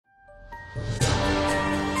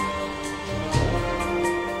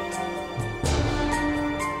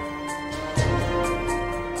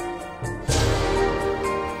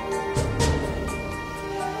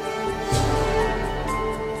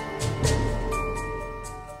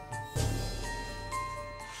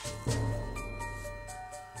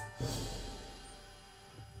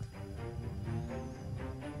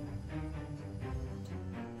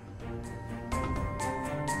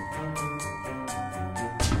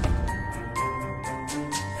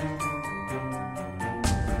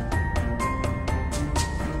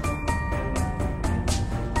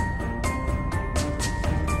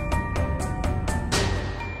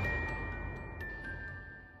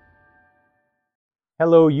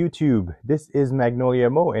Hello YouTube, this is Magnolia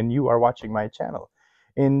Mo and you are watching my channel.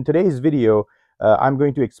 In today's video, I'm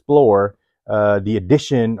going to explore the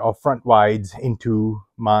addition of front wides into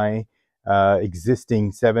my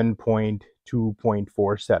existing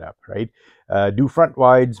 7.2.4 setup, right? Do front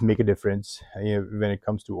wides make a difference when it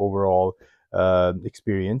comes to overall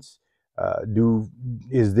experience?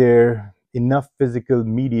 Is there enough physical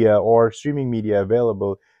media or streaming media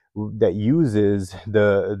available that uses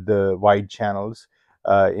the wide channels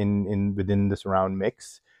in within the surround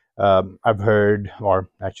mix? I've heard, or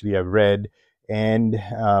actually I've read, and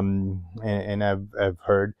I've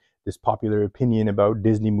heard this popular opinion about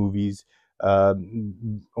Disney movies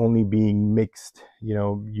only being mixed,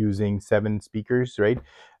 using 7 speakers, right?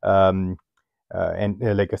 Um, and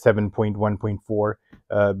like a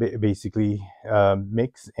 7.1.4 basically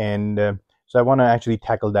mix, and so I want to actually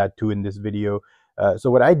tackle that too in this video. So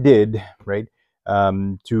what I did, right,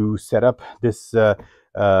 to set up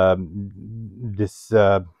um, this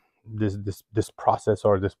this process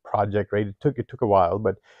or this project, right? It took a while,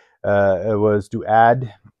 but it was to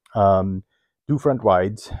add two front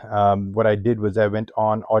wides. What I did was I went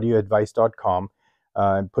on audioadvice.com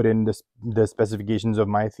and put in the specifications of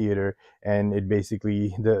my theater, and it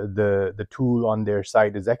basically, the tool on their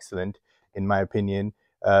site is excellent in my opinion.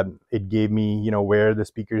 It gave me, where the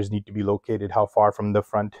speakers need to be located, how far from the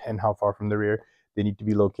front and how far from the rear they need to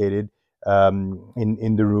be located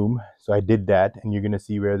in the room. So I did that, and you're going to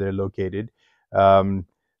see where they're located.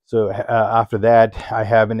 So after that, I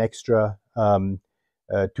have an extra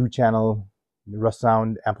 2-channel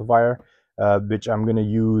Russ-Sound amplifier, which I'm going to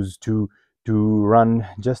use to run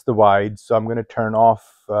just the wide. So I'm going to turn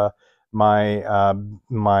off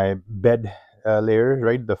my bed layer,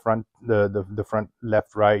 right? The front,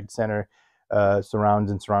 left, right, center,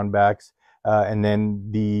 surrounds and surround backs, and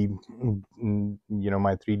then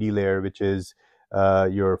my 3D layer, which is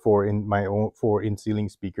my own 4 in-ceiling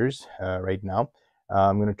speakers. Right now,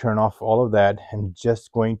 I'm going to turn off all of that and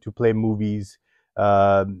just going to play movies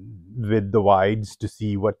uh, with the wides to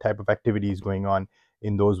see what type of activity is going on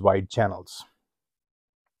in those wide channels.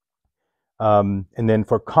 And then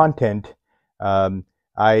for content, um,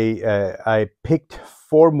 I picked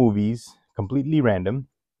 4 movies completely random.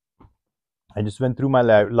 I just went through my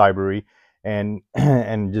library and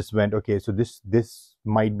and just went, okay, so this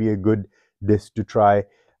might be a good disc to try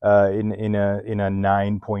in a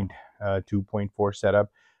 9.2.4 setup,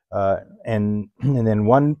 and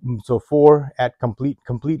then so 4 at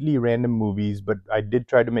completely random movies, but I did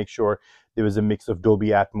try to make sure there was a mix of Dolby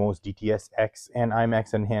Atmos, DTS-X, and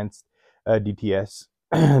IMAX enhanced DTS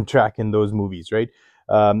track in those movies, right?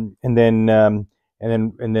 And then my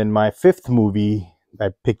 5th movie I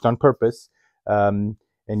picked on purpose, and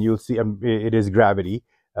you'll see it is Gravity.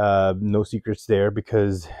 No secrets there,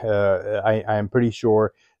 because I am pretty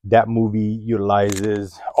sure that movie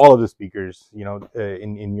utilizes all of the speakers,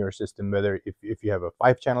 in your system, whether if you have a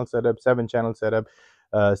 5-channel setup, 7-channel setup,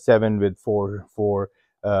 7 with four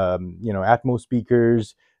Atmos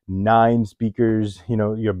speakers, 9 speakers,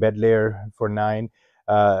 your bed layer for 9.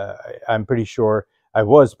 uh, I'm pretty sure, I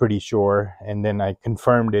was pretty sure, and then I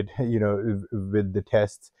confirmed it, with the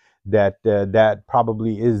tests, that that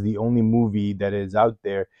probably is the only movie that is out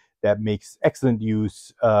there that makes excellent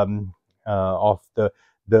use of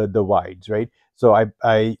the wides, right? So I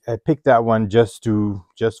picked that one just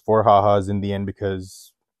for ha-has in the end,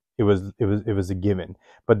 because it was a given.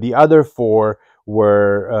 But the other 4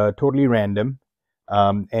 were totally random,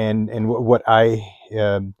 and what I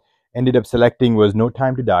ended up selecting was No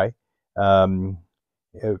Time to Die. Um,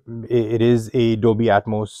 it is a Dolby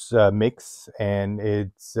Atmos mix, and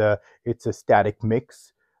it's a static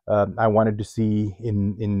mix. I wanted to see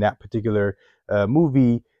in that particular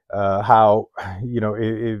movie how,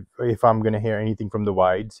 if I'm going to hear anything from the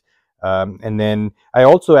wides. And then I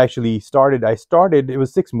also actually started. It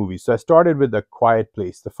was 6 movies, so I started with A Quiet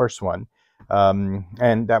Place, the first one,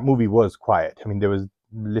 and that movie was quiet. I mean, there was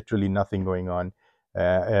literally nothing going on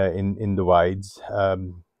in the wides,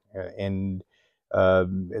 and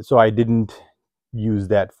so I didn't use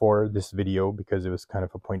that for this video because it was kind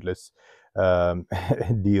of a pointless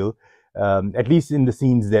deal. At least in the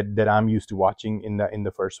scenes that I'm used to watching in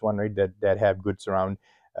the first one, right? That have good surround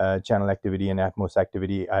channel activity and Atmos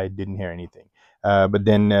activity, I didn't hear anything. But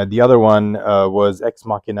then the other one was Ex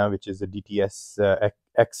Machina, which is a DTS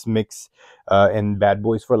X mix, and Bad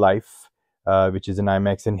Boys for Life, which is an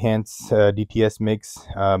IMAX enhanced DTS mix.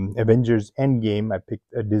 Avengers Endgame, I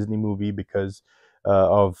picked a Disney movie because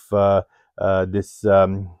of this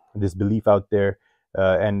belief out there,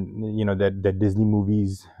 and that Disney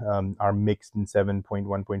movies are mixed in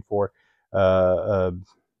 7.1.4 uh,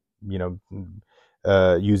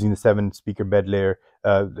 using the 7 speaker bed layer,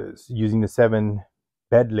 using the 7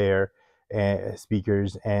 bed layer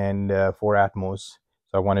speakers and 4 Atmos.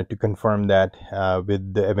 So I wanted to confirm that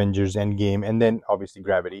with the Avengers Endgame, and then obviously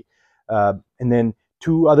Gravity. And then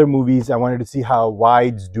 2 other movies, I wanted to see how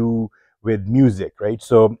wides do with music, right?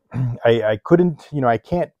 So I couldn't, I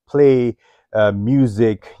can't play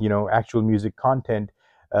music, actual music content,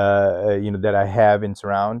 that I have in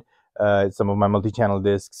surround. Some of my multi-channel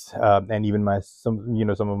discs, and even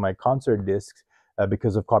some of my concert discs,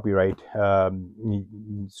 because of copyright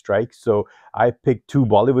strikes. So I picked 2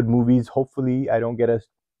 Bollywood movies. Hopefully, I don't get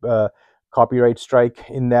a copyright strike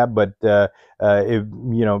in that. But if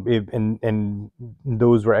if and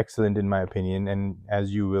those were excellent in my opinion, and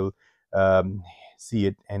as you will see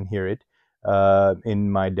it and hear it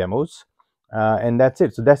in my demos. And that's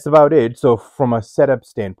it. So that's about it. So from a setup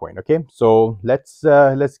standpoint, okay. So let's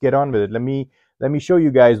get on with it. Let me show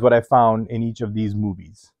you guys what I found in each of these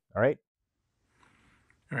movies. All right.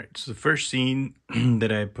 All right. So the first scene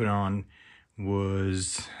that I put on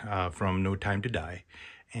was from No Time to Die,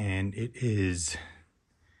 and it is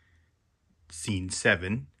scene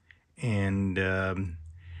 7, and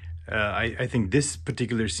I think this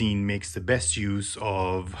particular scene makes the best use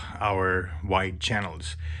of our wide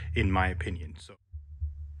channels, in my opinion.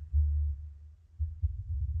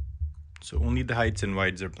 So only the heights and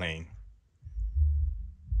wides are playing.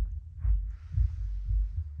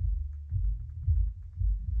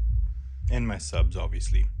 And my subs,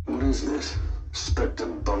 obviously. What is this? Spectre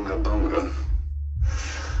Bunga Bunga.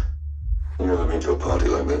 You let me to a party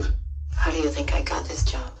like this? How do you think I got this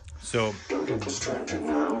job? So Don't get distracted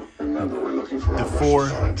now. Remember, we're looking for the a four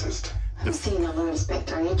scientist. I've seen a lot of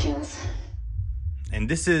Spectre agents. And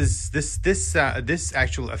this is this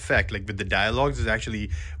actual effect, like with the dialogues, is actually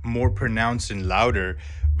more pronounced and louder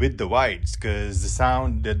with the wides, because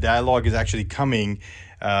the dialogue is actually coming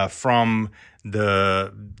from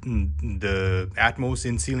the Atmos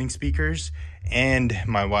in ceiling speakers and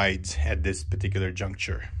my wides at this particular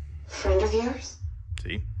juncture. Friend of yours?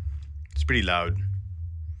 See, it's pretty loud.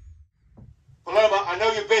 Paloma, I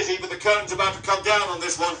know you're busy, but the curtain's about to come down on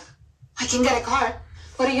this one. I can get a car.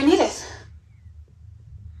 What do you need it?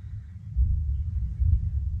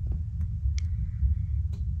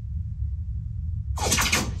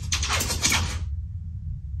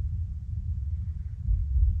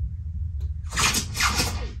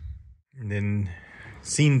 And then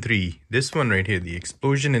scene 3, this one right here, the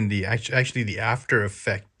explosion and the actually the after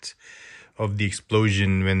effect of the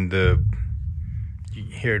explosion, when you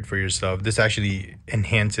hear it for yourself, this actually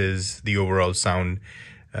enhances the overall sound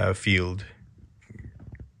field,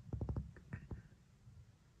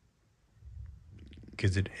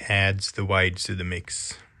 because it adds the wides to the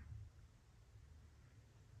mix.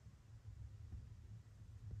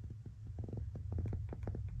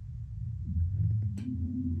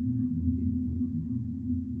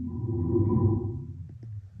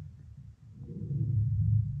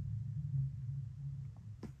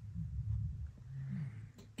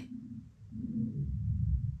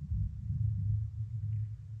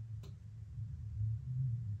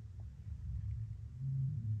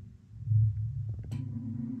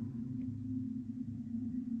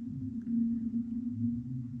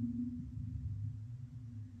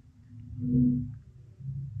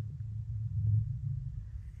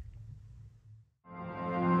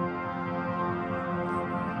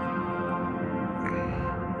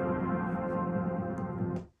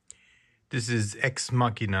 This is Ex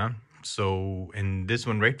Machina. So in this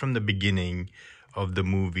one, right from the beginning of the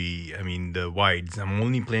movie, I mean the wides, I'm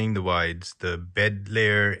only playing the wides. The bed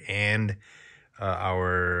layer and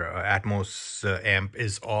our Atmos amp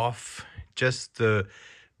is off. Just the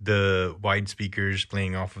wide speakers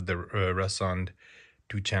playing off of the Rasond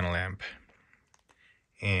 2-channel amp.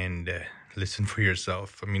 And listen for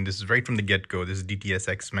yourself. I mean, this is right from the get-go. This is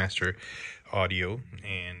DTS:X Master audio,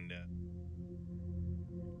 and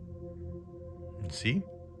see?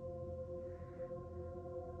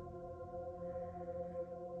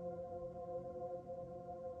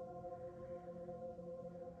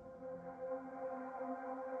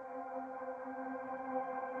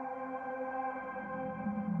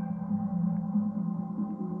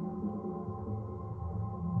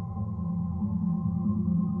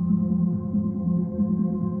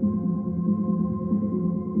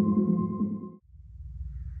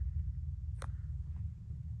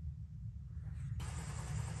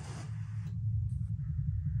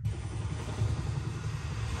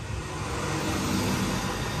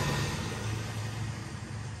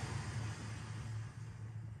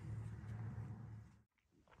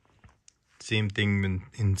 Same thing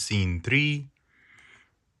in scene 3.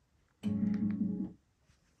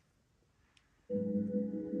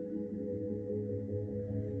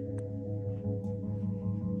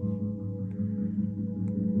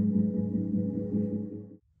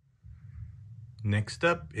 Next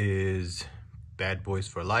up is Bad Boys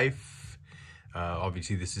for Life.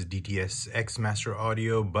 Obviously this is DTS X Master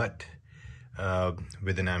Audio, but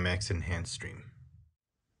with an IMAX enhanced stream.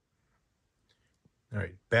 All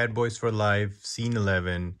right, Bad Boys for Life, scene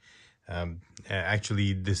 11.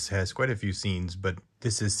 Actually, this has quite a few scenes, but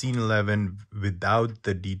this is scene 11 without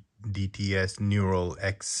the DTS Neural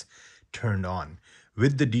X turned on.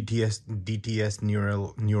 With the DTS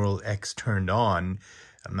Neural X turned on,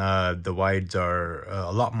 the wides are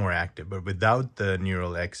a lot more active, but without the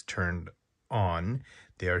Neural X turned on,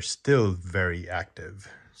 they are still very active.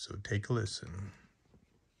 So take a listen.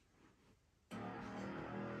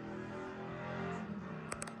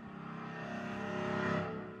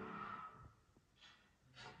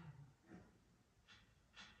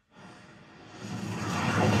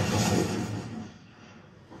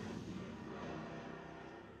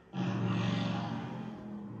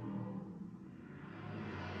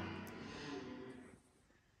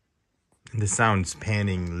 The sound's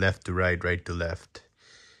panning left to right, right to left.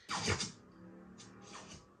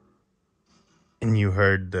 And you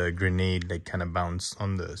heard the grenade like kind of bounce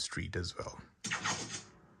on the street as well.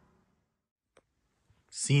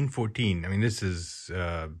 Scene 14. I mean, this is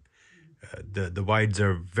the wides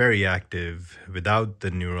are very active without the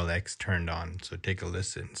Neural X turned on. So take a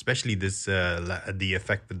listen. Especially this the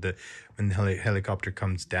effect of when the helicopter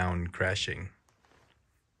comes down crashing.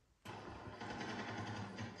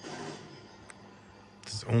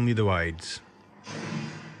 It's only the wides.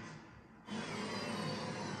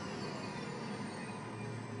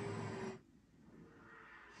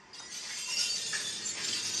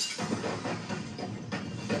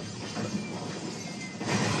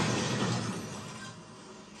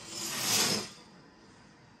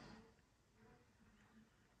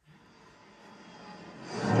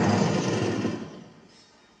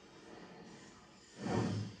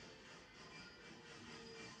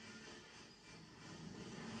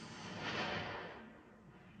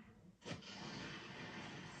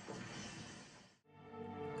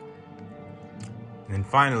 And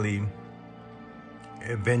finally,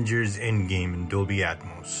 Avengers Endgame in Dolby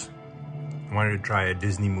Atmos. I wanted to try a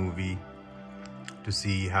Disney movie to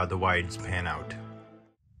see how the wides pan out.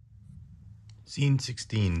 Scene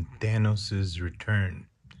 16, Thanos' return.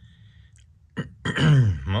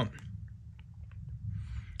 Well,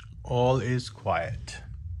 all is quiet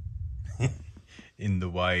in the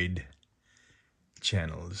wide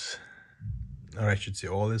channels. Or I should say,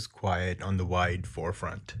 all is quiet on the wide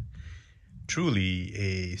forefront. Truly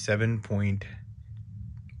a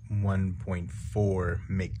 7.1.4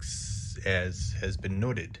 mix, as has been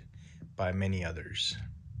noted by many others.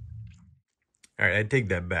 All right, I take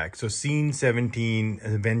that back. So scene 17,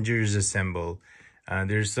 Avengers Assemble.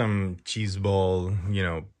 There's some cheeseball,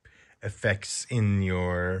 effects in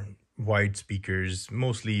your wide speakers,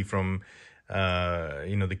 mostly from,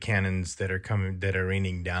 the cannons that are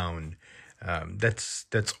raining down.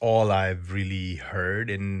 That's all I've really heard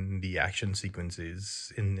in the action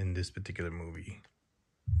sequences in this particular movie.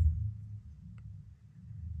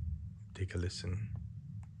 Take a listen.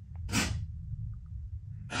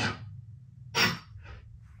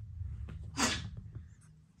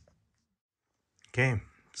 Okay,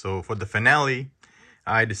 so for the finale,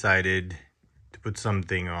 I decided to put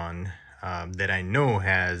something on that I know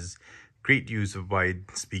has great use of wide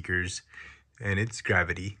speakers, and it's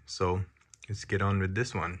Gravity. So let's get on with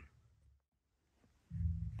this one.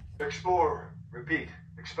 Explorer, repeat.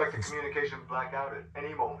 Expect a communication blackout at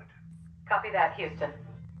any moment. Copy that, Houston.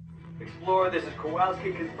 Explorer, this is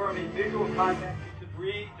Kowalski confirming visual contact with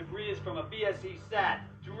debris. Debris is from a BSE SAT.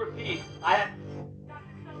 To repeat, I have...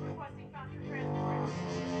 Dr. Stone requesting faster transport.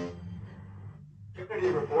 Unity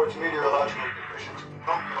reports meteorological conditions.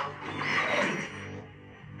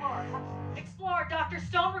 Explorer, Dr.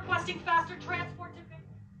 Stone requesting faster transport to...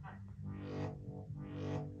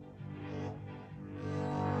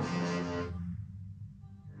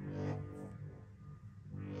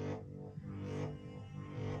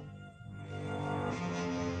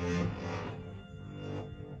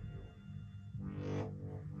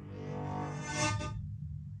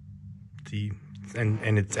 See,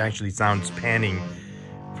 and it actually sounds panning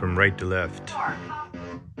from right to left,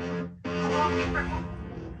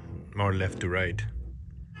 or left to right.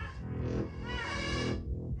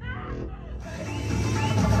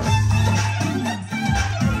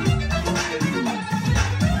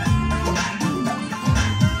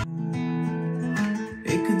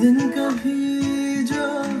 एक दिन कभी जो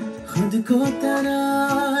खुद को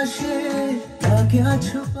तराशे क्या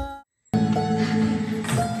छुपा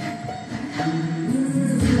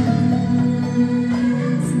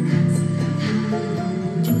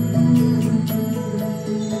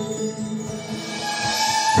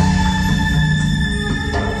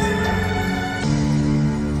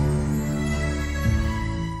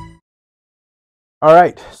All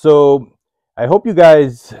right, so I hope you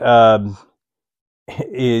guys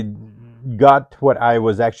it got what I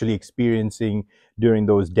was actually experiencing during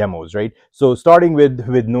those demos, right? So starting with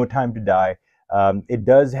No Time to Die, it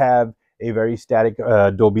does have a very static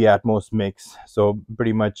Dolby Atmos mix. So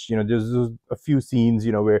pretty much, there's a few scenes,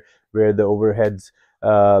 where the overheads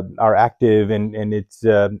are active, and it's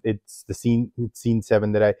the scene, it's scene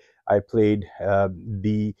 7 that I played.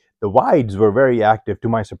 The wides were very active, to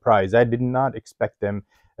my surprise. I did not expect them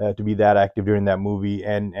to be that active during that movie,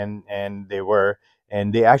 and they were,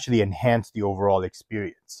 and they actually enhanced the overall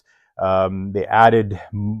experience. They added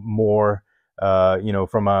more,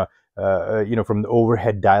 from the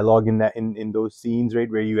overhead dialogue in in those scenes,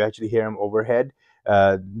 right, where you actually hear them overhead.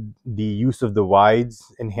 The use of the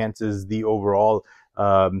wides enhances the overall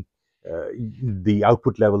the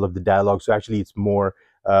output level of the dialogue. So actually, it's more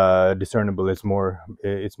discernible.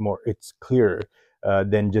 It's clearer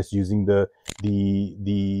than just using your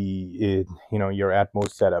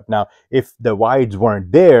Atmos setup. Now, if the wides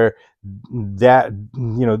weren't there, that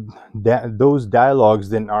those dialogues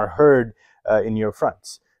then are heard in your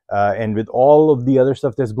fronts. And with all of the other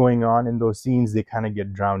stuff that's going on in those scenes, they kind of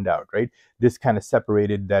get drowned out, right? This kind of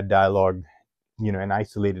separated that dialogue, and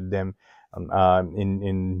isolated them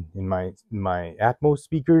in my Atmos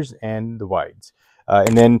speakers and the wides.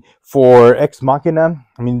 And then for Ex Machina,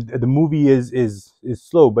 I mean, the movie is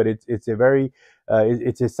slow, but it's a very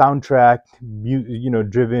it's a soundtrack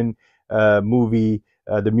driven movie.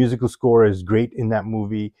 The musical score is great in that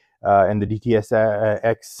movie, and the DTS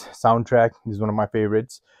X soundtrack is one of my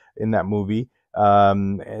favorites in that movie.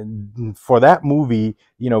 And for that movie,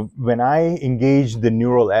 when I engaged the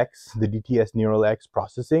Neural X, the DTS Neural X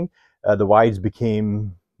processing, the wides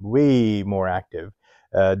became way more active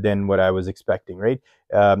than what I was expecting, right?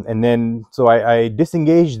 And then so I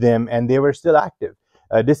disengaged them, and they were still active.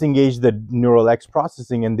 Disengaged the Neural X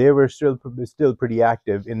processing, and they were still pretty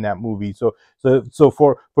active in that movie. So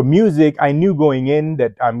for music, I knew going in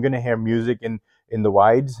that I'm gonna hear music in the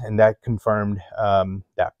wides, and that confirmed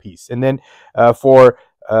that piece. And then for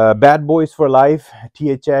Bad Boys for Life,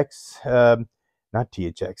 THX, not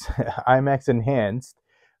THX, IMAX Enhanced.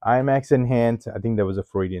 IMAX Enhanced, I think that was a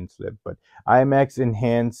Freudian slip, but IMAX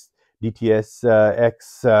Enhanced DTS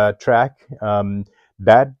X track,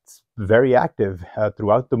 that's very active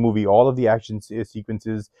throughout the movie. All of the action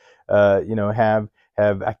sequences, have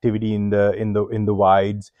activity in the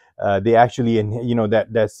wides. They actually,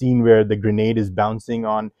 that scene where the grenade is bouncing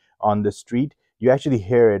on the street, you actually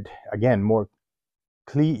hear it again more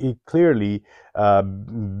clearly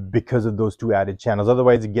because of those two added channels.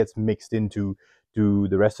 Otherwise, it gets mixed into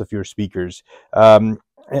the rest of your speakers.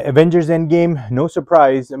 Avengers Endgame, no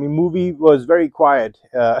surprise. I mean, movie was very quiet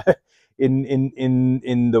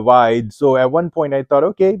in the wide. So at one point, I thought,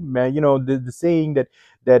 okay, man, the saying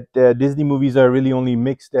that Disney movies are really only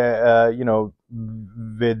mixed, with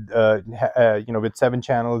 7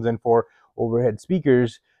 channels and 4 overhead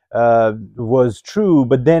speakers was true.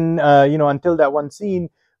 But then, until that one scene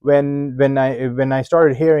when I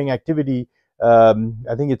started hearing activity, I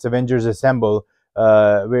think it's Avengers Assemble,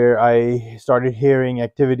 where I started hearing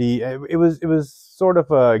activity. It was sort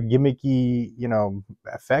of a gimmicky,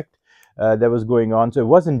 effect that was going on. So it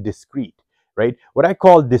wasn't discrete, right? What I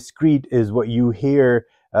call discrete is what you hear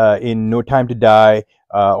in No Time to Die,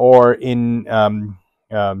 or in the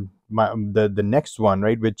next one,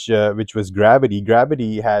 right? Which was Gravity.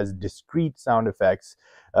 Gravity has discrete sound effects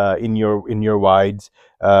in your wides.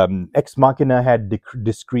 Ex Machina had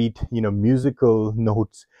discrete, musical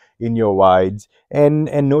notes in your wides, and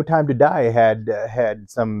No Time to Die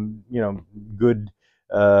had some good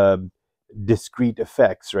discrete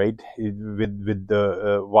effects, right? With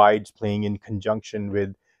the wides playing in conjunction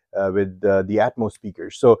with the Atmos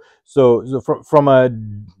speakers. So from a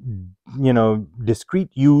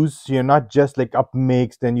discrete use, you're not just like up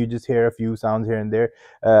mixed and you just hear a few sounds here and there.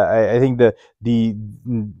 I think the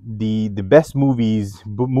best movie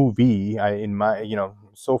in my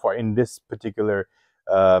so far in this particular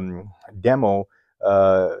demo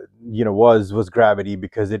was Gravity,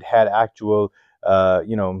 because it had actual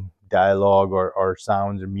dialogue or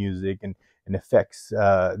sounds or music and effects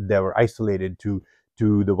that were isolated to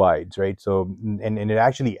the wides, right? So and it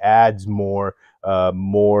actually adds more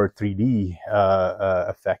 3D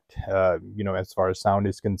effect, as far as sound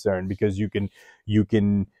is concerned, because you can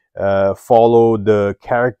follow the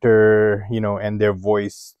character, and their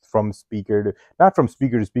voice from speaker to, not from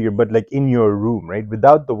speaker to speaker, but like in your room, right?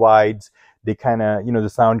 Without the wides, they kind of, the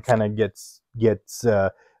sound kind of gets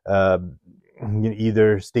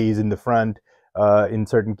either stays in the front in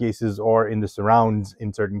certain cases, or in the surrounds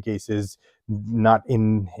in certain cases, not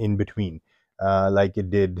in between. like it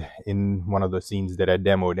did in one of the scenes that I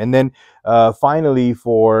demoed. And then finally,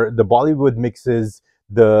 for the Bollywood mixes,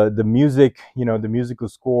 the music, the musical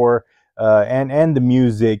score and the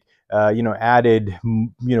music, added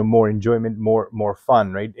more enjoyment, more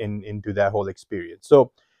fun, right, into that whole experience.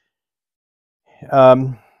 So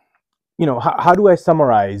how do I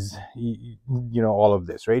summarize all of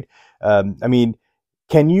this, right? I mean,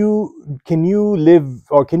 can you live,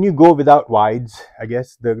 or can you go without wides? I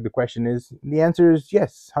guess the question is, the answer is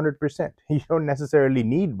yes, 100%. You don't necessarily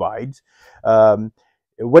need wides.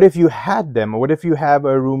 What if you had them, or what if you have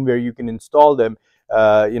a room where you can install them,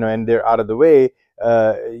 and they're out of the way?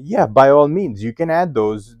 Yeah, by all means, you can add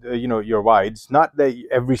those, your wides. Not that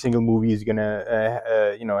every single movie is gonna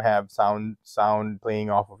have sound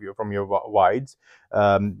playing off of from your wides.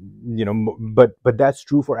 But that's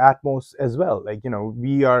true for Atmos as well. Like,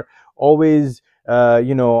 we are always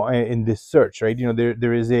in this search, right?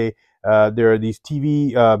 There are these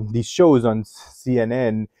TV these shows on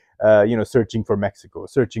CNN, searching for Mexico,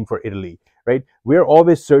 searching for Italy, right? We're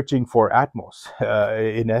always searching for Atmos,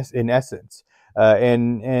 in essence.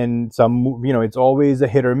 And some, it's always a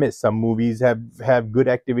hit or miss. Some movies have good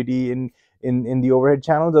activity in the overhead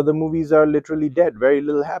channels. Other movies are literally dead. Very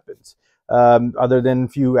little happens, other than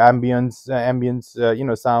few ambience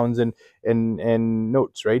sounds and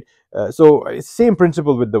notes, right? So it's same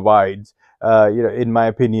principle with the wides. In my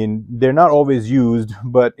opinion, they're not always used,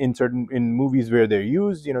 but in movies where they're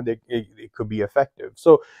used, it could be effective.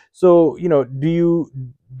 So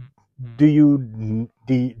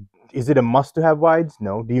is it a must to have wides?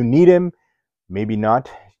 No. Do you need him? Maybe not.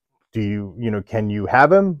 Can you have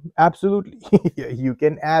them? Absolutely. You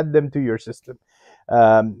can add them to your system.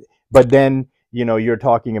 But then, you're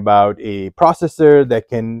talking about a processor that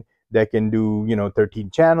can do, 13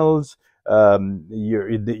 channels.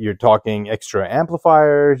 You're talking extra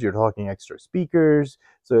amplifiers, you're talking extra speakers.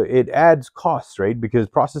 So it adds costs, right? Because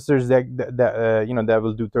processors that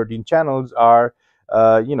will do 13 channels are,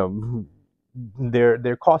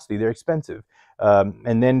 they're costly, they're expensive,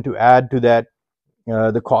 and then to add to that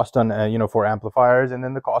the cost on for amplifiers, and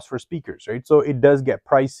then the cost for speakers, right? So it does get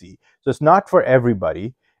pricey. So it's not for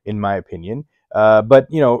everybody, in my opinion. But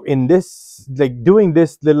in this, like, doing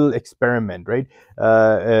this little experiment, right,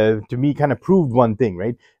 to me kind of proved one thing,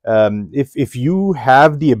 right? If you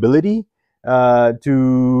have the ability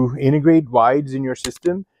to integrate wides in your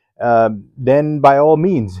system, then by all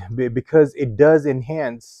means, because it does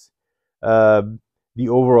enhance the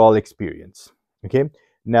overall experience. Okay.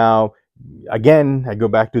 Now, again, I go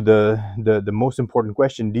back to the most important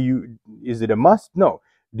question: is it a must? No.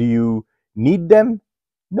 Do you need them?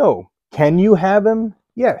 No. Can you have them?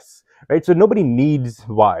 Yes. Right. So nobody needs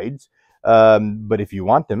wides, but if you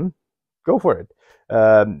want them, go for it.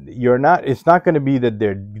 It's not going to be that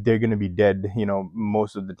they're going to be dead,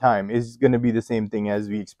 most of the time. It's going to be the same thing as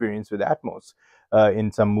we experience with Atmos.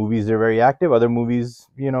 In some movies, they're very active. Other movies,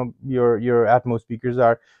 your Atmos speakers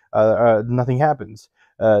are nothing happens.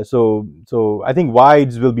 So I think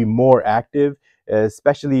wides will be more active,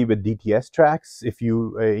 especially with DTS tracks, if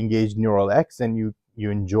you engage Neural X and you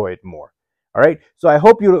enjoy it more. All right. So I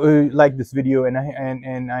hope you like this video, and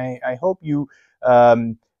I hope you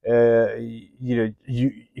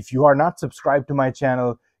if you are not subscribed to my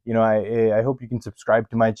channel, I hope you can subscribe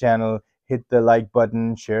to my channel, hit the like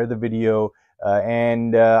button, share the video,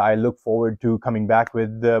 and I look forward to coming back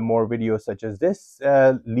with more videos such as this.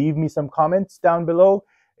 Leave me some comments down below.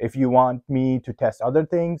 If you want me to test other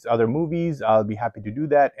things, other movies, I'll be happy to do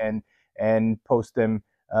that and post them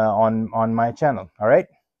on my channel. All right.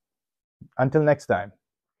 Until next time.